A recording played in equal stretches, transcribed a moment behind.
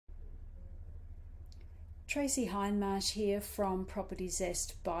Tracy Hindmarsh here from Property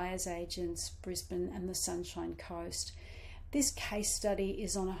Zest Buyers Agents, Brisbane and the Sunshine Coast. This case study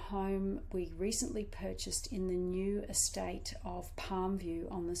is on a home we recently purchased in the new estate of Palmview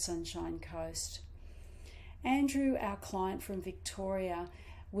on the Sunshine Coast. Andrew, our client from Victoria,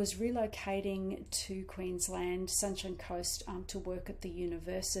 was relocating to Queensland, Sunshine Coast, to work at the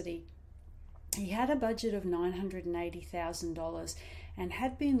university. He had a budget of $980,000 and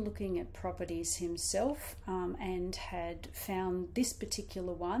had been looking at properties himself and had found this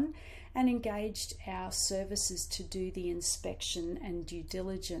particular one and engaged our services to do the inspection and due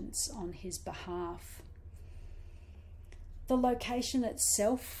diligence on his behalf. The location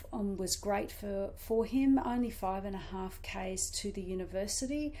itself was great for him, only 5.5 k's to the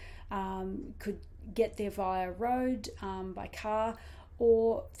university, could get there via road, by car,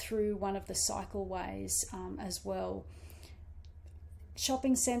 or through one of the cycleways as well.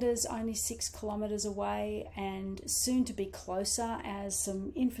 Shopping centres only 6 kilometres away and soon to be closer, as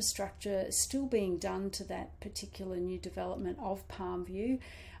some infrastructure is still being done to that particular new development of Palmview.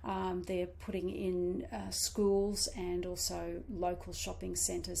 They're putting in schools and also local shopping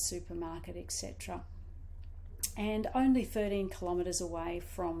centres, supermarket, etc. And only 13 kilometres away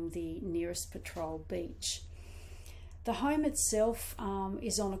from the nearest patrol beach. The home itself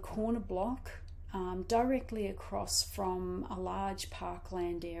is on a corner block directly across from a large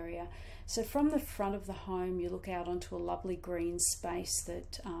parkland area. So from the front of the home you look out onto a lovely green space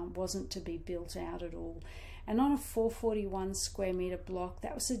that wasn't to be built out at all. And on a 441 square metre block,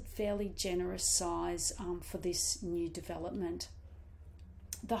 that was a fairly generous size for this new development.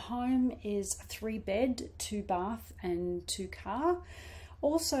 The home is 3-bed, 2-bath and 2-car.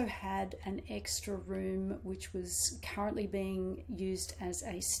 Also had an extra room which was currently being used as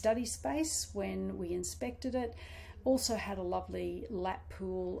a study space when we inspected it. Also had a lovely lap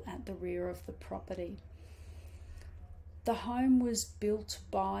pool at the rear of the property. The home was built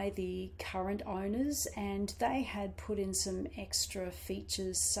by the current owners and they had put in some extra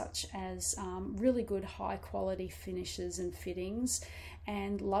features such as really good high quality finishes and fittings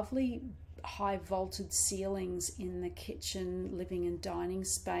and lovely high vaulted ceilings in the kitchen, living and dining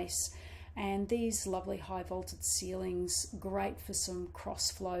space. And these lovely high vaulted ceilings, great for some cross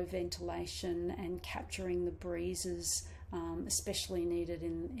flow ventilation and capturing the breezes, especially needed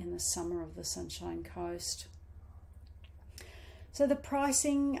in the summer of the Sunshine Coast. So the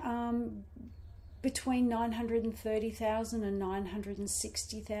pricing between $930,000 and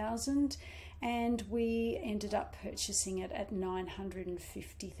 $960,000, and we ended up purchasing it at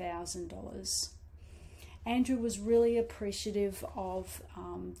 $950,000. Andrew was really appreciative of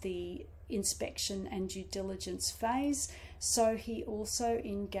the inspection and due diligence phase, so he also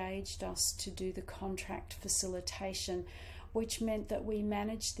engaged us to do the contract facilitation, which meant that we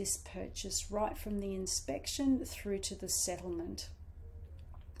managed this purchase right from the inspection through to the settlement.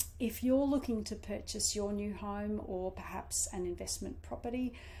 If you're looking to purchase your new home or perhaps an investment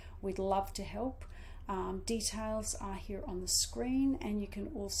property, we'd love to help. Details are here on the screen, and you can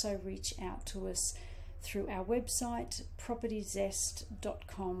also reach out to us through our website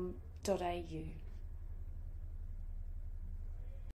propertyzest.com.au.